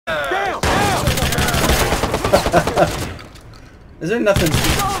Is there nothing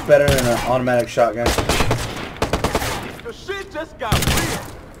better than an automatic shotgun? The shit just got real.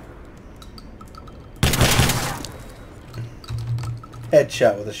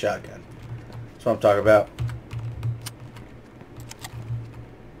 Headshot with a shotgun. That's what I'm talking about.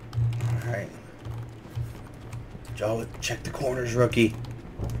 Alright. Joe, check the corners, rookie.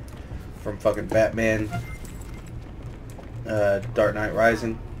 From fucking Batman. Dark Knight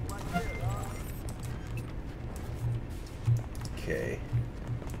Rising. Okay.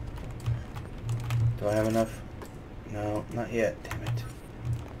 Do I have enough? No, not yet. Damn it.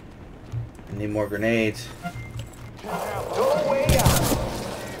 I need more grenades.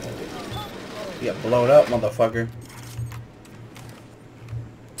 You got blown up, motherfucker.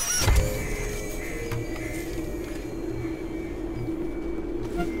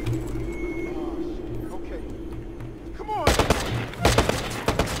 Okay. Come on.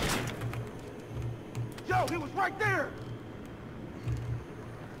 Yo, he was right there.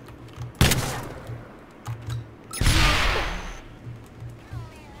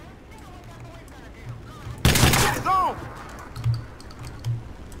 It's on.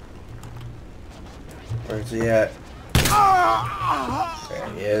 Where's he at? There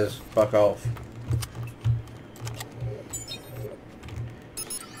he is. Fuck off.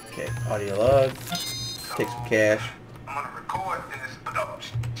 Okay, audio log. Take some cash. I'm gonna record this, but oh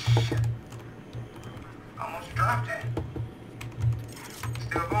shit. Almost dropped it.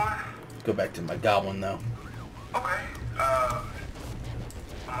 Still going? Go back to my goblin though. Okay. I'm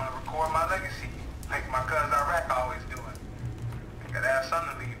gonna record my legacy, like my cousin Iraq always doing. I gotta have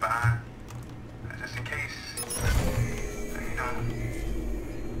something to leave behind. Just in case, you know.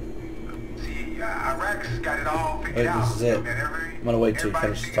 See, Iraq's got it all figured out. This is it. I'm gonna wait till he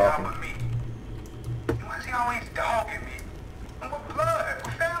finishes talking. Why is he always dogging me? I'm with blood,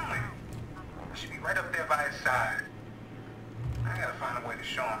 with family. I should be right up there by his side. I gotta find a way to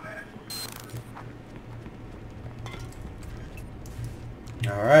show him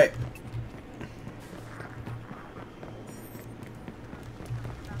that. Alright.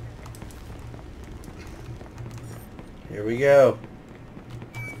 Here we go.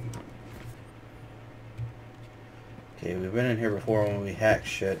 Okay, we've been in here before when we hacked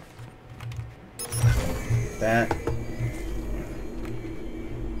shit. That.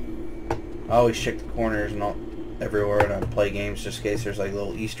 I always check the corners and all everywhere when I play games just in case there's like a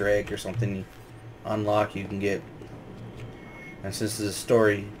little Easter egg or something you unlock you can get. And since this is a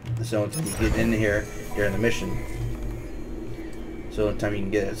story, this is the only time you get in here during the mission. It's the only time you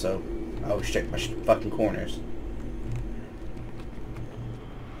can get it, so I always check my fucking corners.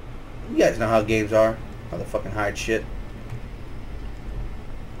 You guys know how games are. How they fucking hide shit.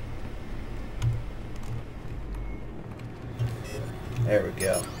 There we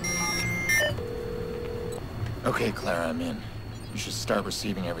go. Okay, Clara, I'm in. You should start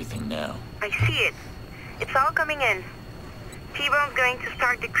receiving everything now. I see it. It's all coming in. T-Bone's going to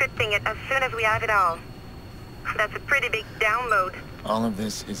start decrypting it as soon as we have it all. That's a pretty big download. All of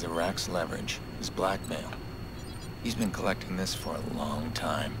this is Iraq's leverage, his blackmail. He's been collecting this for a long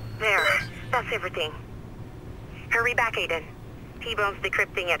time. There. That's everything. Hurry back, Aiden. T-Bone's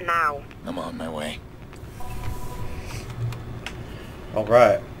decrypting it now. I'm on my way.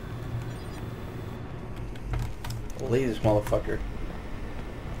 Alright. Leave this motherfucker.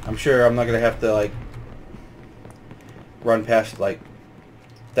 I'm sure I'm not gonna have to like run past like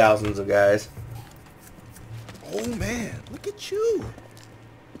thousands of guys. Oh man, look at you.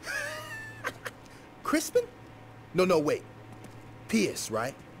 Crispin? No, wait. Pierce,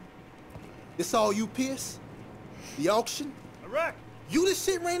 right? This all you, Pierce? The auction? Iraq. You the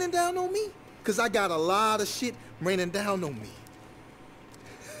shit raining down on me? Cause I got a lot of shit raining down on me.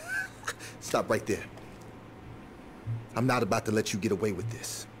 Stop right there. I'm not about to let you get away with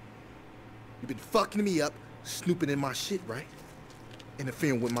this. You've been fucking me up, snooping in my shit, right?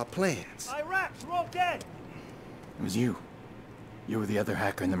 Interfering with my plans. Iraq, we're all dead. It was you. You were the other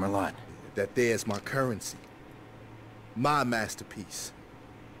hacker in the Merlot. That there's my currency. My masterpiece.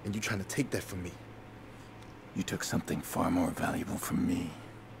 And you trying to take that from me. You took something far more valuable from me.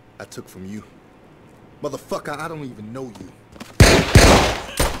 I took from you. Motherfucker, I don't even know you.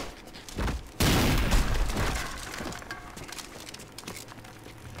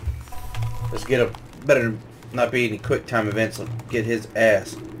 Let's get him. Better not be any quick time events. Let's get his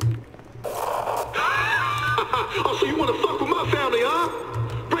ass. Oh, so you want to fuck with my family, huh?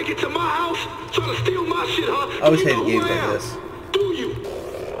 Break into my house, try to steal my shit, huh? I always hated games like this. Do you?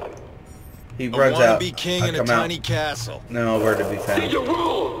 He runs out. Be king I in a come tiny out. castle. No, where to be found. You're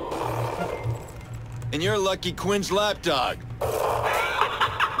wrong. And you're lucky Quinn's lapdog.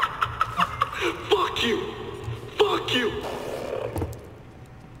 Fuck you.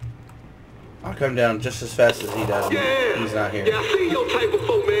 come down just as fast as he does. Yeah, He's not here. Yeah, I see your type of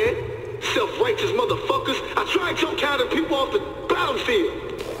folk, man. Self-righteous motherfuckers. I tried your kind of people off the battlefield.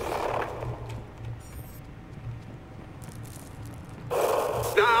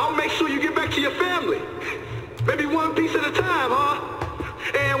 Now, I'll make sure you get back to your family. Maybe one piece at a time, huh?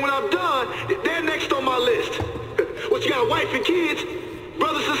 And when I'm done, they're next on my list. What, you got a wife and kids?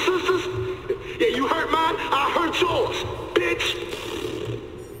 Brothers and sisters? Yeah, you hurt mine, I hurt yours, bitch.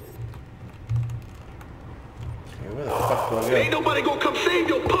 Where the fuck do I go? Ain't nobody gonna come save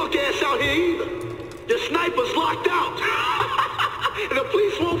your punk ass out here either. Your sniper's locked out. And the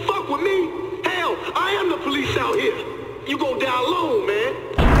police won't fuck with me. Hell, I am the police out here. You go down low, man.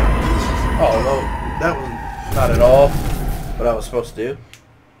 Oh, no. That was not at all what I was supposed to do.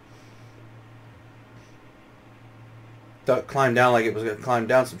 Thought climb down like it was going to climb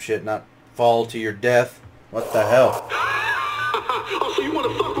down some shit, not fall to your death. What the hell? Oh, so you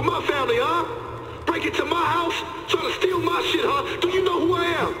want to fuck with my family, huh? Break into my house? Try to steal my shit, huh? Do you know who I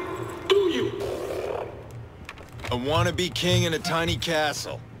am? Do you? A wannabe king in a tiny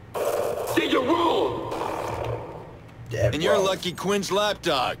castle. Then you're wrong. Dead And you're wrong. Lucky Quinn's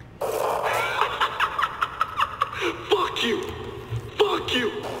lapdog. Fuck you. Fuck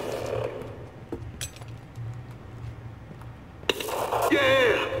you.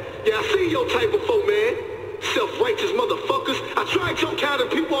 Yeah, I see your type of folk, man. Self-righteous motherfuckers. I tried your kind of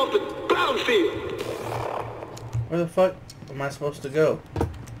people off the battlefield. Where the fuck am I supposed to go?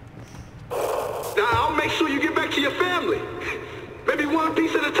 Now, I'll make sure you get back to your family. Maybe one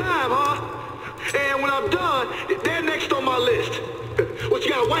piece at a time, huh? And when I'm done, they're next on my list. What,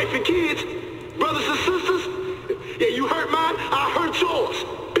 you got a wife and kids? Brothers and sisters? Yeah, you hurt mine, I hurt yours,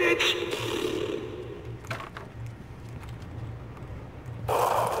 bitch.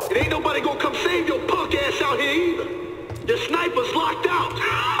 It ain't nobody gonna come save your punk ass out here either. Your sniper's locked out.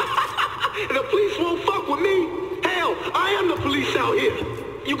 And the police won't fuck with me. Hell, I am the police out here.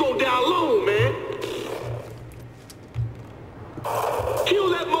 You go down low, man. Kill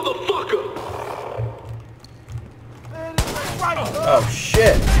that motherfucker. Oh,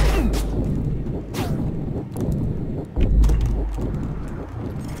 shit.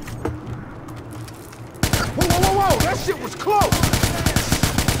 Whoa, that shit was close!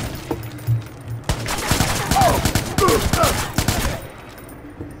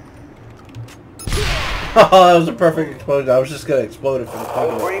 Oh, that was a perfect explosion. I was just gonna explode it from the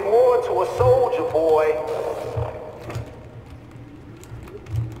Don't fucking... bring war to a soldier, boy.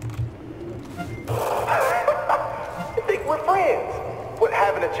 You think we're friends? What,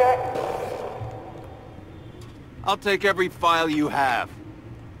 having a chat? I'll take every file you have.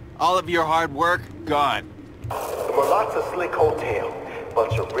 All of your hard work, gone. The Malazza Slick Hotel.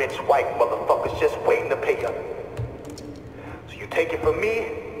 Bunch of rich white motherfuckers just waiting to pay up. So you take it from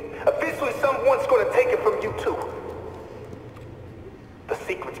me, eventually someone's gonna take it from you too. The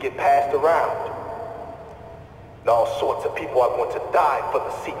secrets get passed around. And all sorts of people are going to die for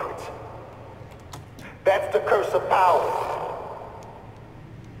the secrets. That's the curse of power.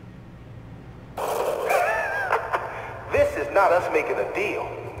 This is not us making a deal.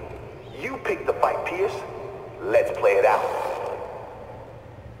 You picked the fight, Pierce. Let's play it out.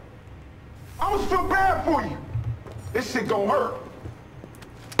 I almost feel bad for you. This shit gon' hurt.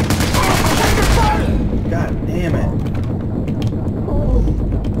 God damn it.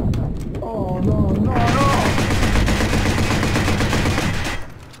 Oh, no.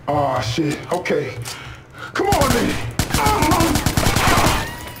 Oh, shit. Okay. Come on, then.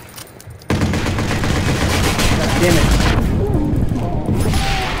 God damn it.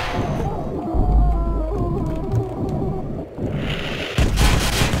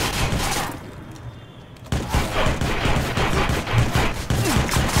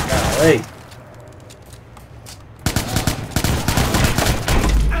 Golly.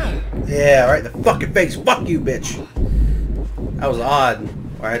 Yeah, right in the fucking face. Fuck you, bitch. That was odd.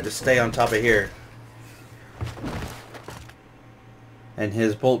 Where I had to stay on top of here. And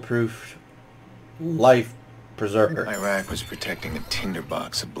his bulletproof life preserver. Iraq was protecting a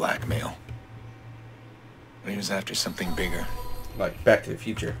tinderbox of blackmail. But he was after something bigger. Like Back to the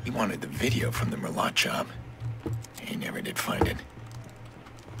Future. He wanted the video from the Merlot job. He never did find it.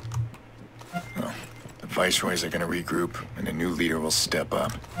 Well, the viceroys are gonna regroup, and a new leader will step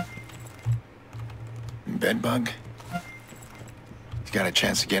up. And Bedbug? He's got a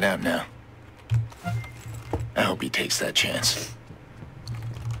chance to get out now. I hope he takes that chance.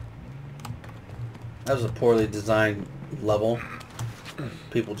 That was a poorly designed level.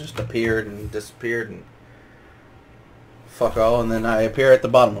 People just appeared and disappeared and fuck all, and then I appear at the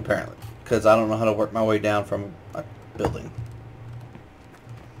bottom apparently. Because I don't know how to work my way down from a building.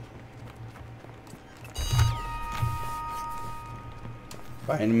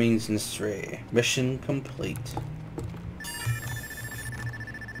 By any means necessary. Mission complete.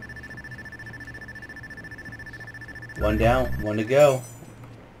 One down, one to go.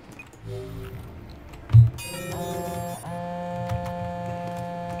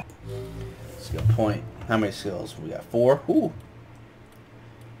 Skill point. How many skills? We got 4. Ooh.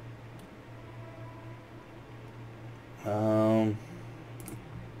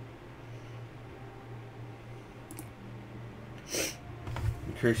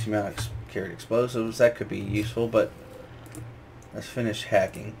 Increase the amount of carried explosives. That could be useful, but let's finish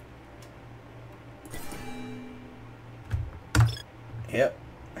hacking. Yep,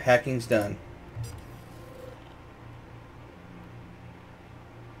 hacking's done.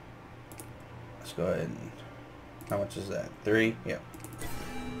 Let's go ahead and... How much is that? 3? Yep.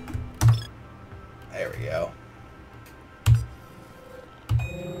 There we go.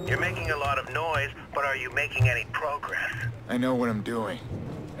 You're making a lot of noise, but are you making any progress? I know what I'm doing.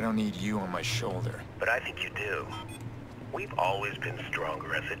 I don't need you on my shoulder. But I think you do. We've always been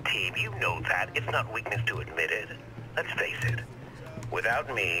stronger as a team. You know that. It's not weakness to admit it. Let's face it.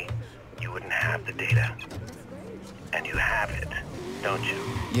 Without me, you wouldn't have the data. And you have it, don't you?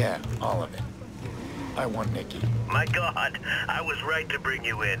 Yeah, all of it. I want Nikki. My God, I was right to bring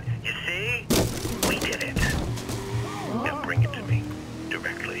you in. You see? We did it. Now bring it to me,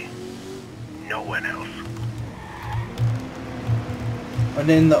 directly. No one else. And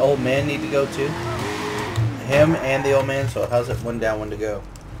then the old man need to go too? Him and the old man, so how's it one down, one to go?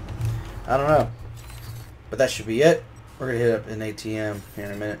 I don't know. But that should be it. We're going to hit up an ATM here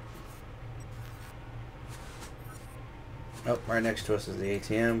in a minute. Oh, right next to us is the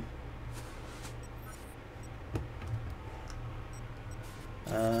ATM.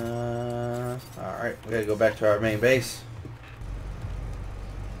 Alright, we gotta go back to our main base.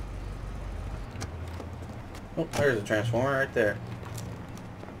 Oh, there's a transformer right there.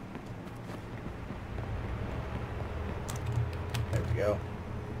 There we go.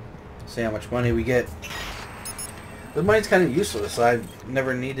 See how much money we get. The money's kind of useless. I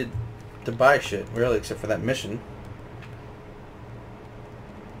never needed to buy shit, really, except for that mission.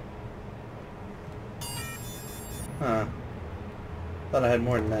 Huh. Thought I had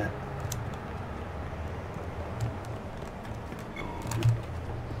more than that.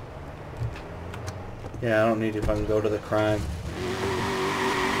 Yeah, I don't need to if I can go to the crime.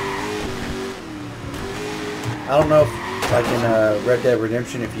 I don't know if, like in Red Dead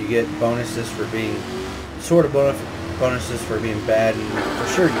Redemption, if you get bonuses for being, sort of bonuses for being bad, and for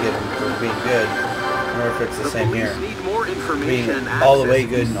sure you get them for being good, or if it's the same here. Need more information Being and all the access way to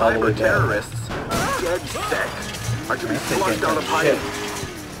good and all the way cyber bad. terrorists. Dead set. Are to be flushed out of hiding.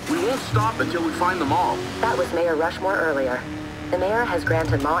 We won't stop until we find them all. That was Mayor Rushmore earlier. The mayor has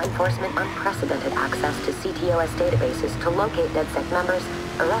granted law enforcement unprecedented access to CTOS databases to locate DedSec members,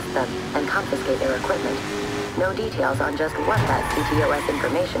 arrest them, and confiscate their equipment. No details on just what that CTOS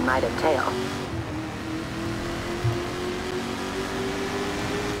information might entail.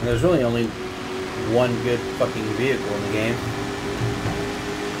 And there's really only one good fucking vehicle in the game.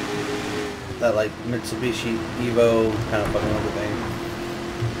 That like Mitsubishi Evo kind of fucking looking thing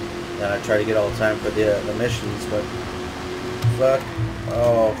that I try to get all the time for the missions, but fuck.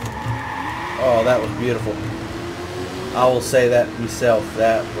 Oh, that was beautiful. I will say that myself.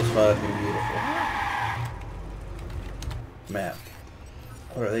 That was fucking beautiful. Map.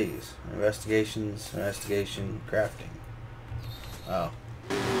 What are these? Investigations, investigation, crafting. Oh.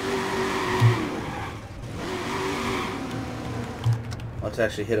 Let's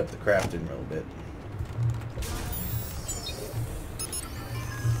actually hit up the crafting a little bit.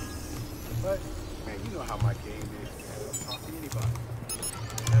 But, man, you know how my game is. Talk to anybody.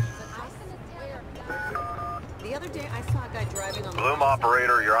 The other day I saw a guy driving on the... Bloom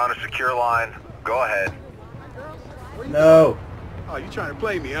operator, you're on a secure line. Go ahead. No! Oh, you trying to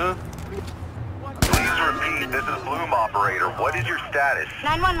play me, huh? Please repeat, this is Bloom operator. What is your status?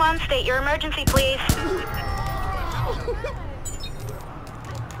 911, state your emergency, please.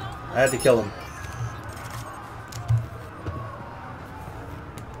 I had to kill him.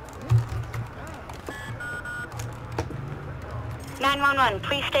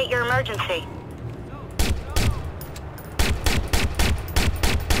 Please state your emergency.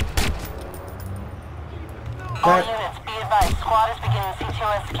 All units, be advised. Squad is beginning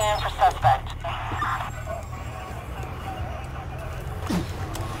CTOS scan for suspect.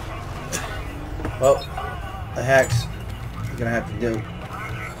 Well, the hack's gonna have to do.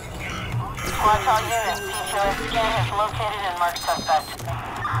 Squad to all units, CTOS scan has located and marked suspect.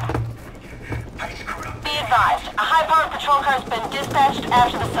 Be advised, a high-powered patrol car has been dispatched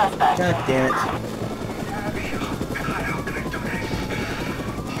after the suspect. God damn it.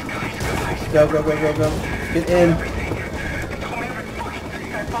 Go, go, go, go, go. Get in.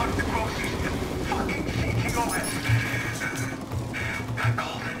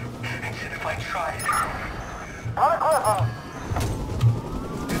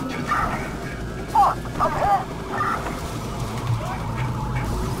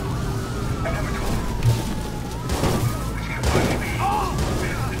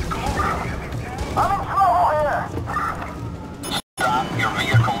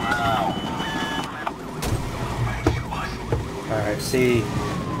 Alright, see.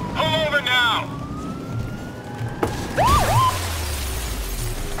 Pull over now!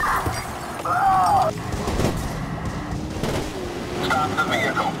 Stop the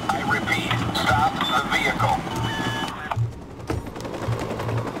vehicle. I repeat, stop the vehicle.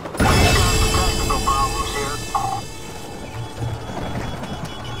 Technical problems here.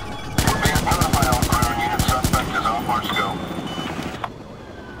 We're being notified on ground unit. Suspect is off our scope.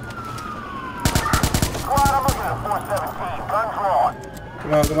 Squad, I'm looking at 417. Guns drawn.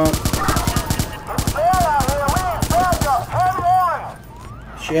 Come on, come on. It's bad out here. We need backup.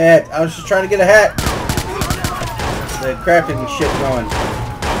 10-1. Shit, I was just trying to get a hat. The crafting shit going.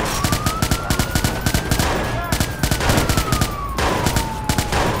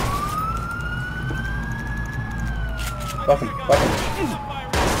 Fuck him, fuck him.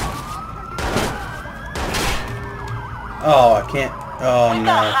 Oh, I can't. Oh, We've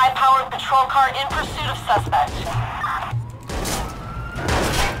got a no. high-powered patrol car in pursuit of suspect.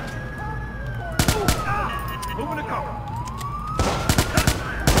 Moving to cover.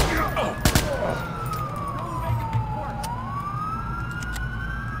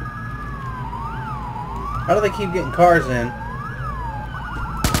 How do they keep getting cars in?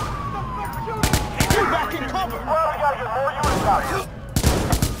 You're back in cover. Well, we gotta get more units out here.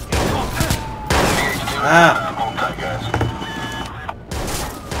 Ah! Okay, guys.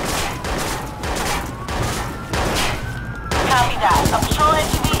 Copy that. A patrol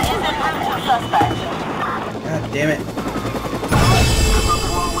SUV is en route to the suspect. God damn it.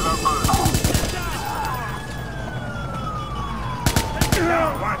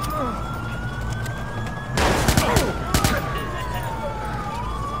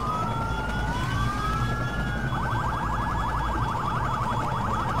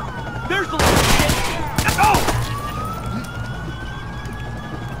 There's the little shit. Oh!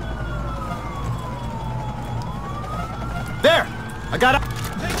 There! I got it.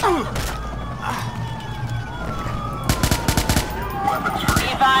 Be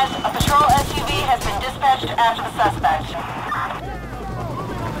advised, a patrol SUV has been dispatched after the suspect.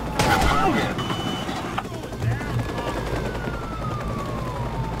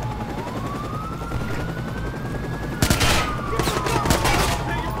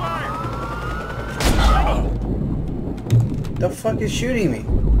 The fuck is shooting me?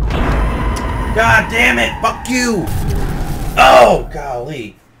 God damn it! Fuck you! Oh,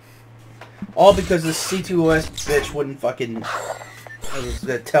 golly. All because this C2OS bitch wouldn't fucking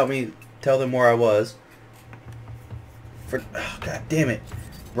tell them where I was. Oh, god damn it.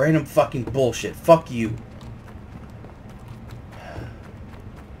 Random fucking bullshit. Fuck you.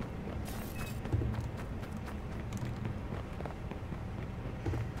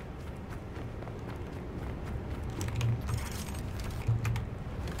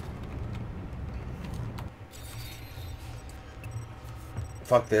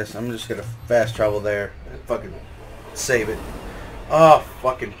 Fuck this. I'm just gonna fast travel there and fucking save it. Oh,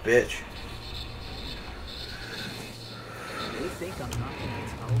 fucking bitch. They think I'm not gonna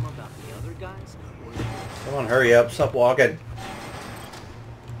tell them about the other guys? Come on, hurry up. Stop walking.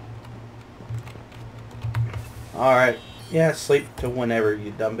 Alright. Yeah, sleep till whenever,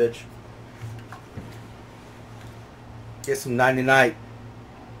 you dumb bitch. Get some 90-night.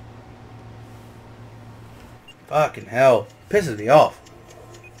 Fucking hell. Pisses me off.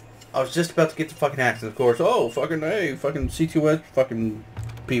 I was just about to get the fucking hacks, and of course, oh, fucking, hey, fucking C2S fucking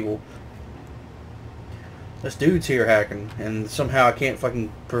people. This dude's here hacking, and somehow I can't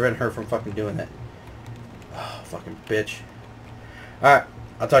fucking prevent her from fucking doing that. Oh, fucking bitch. Alright,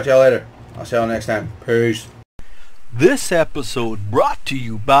 I'll talk to y'all later. I'll see y'all next time. Peace. This episode brought to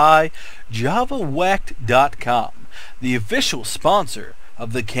you by JavaWhacked.com, the official sponsor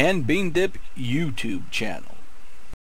of the Can Bean Dip YouTube channel.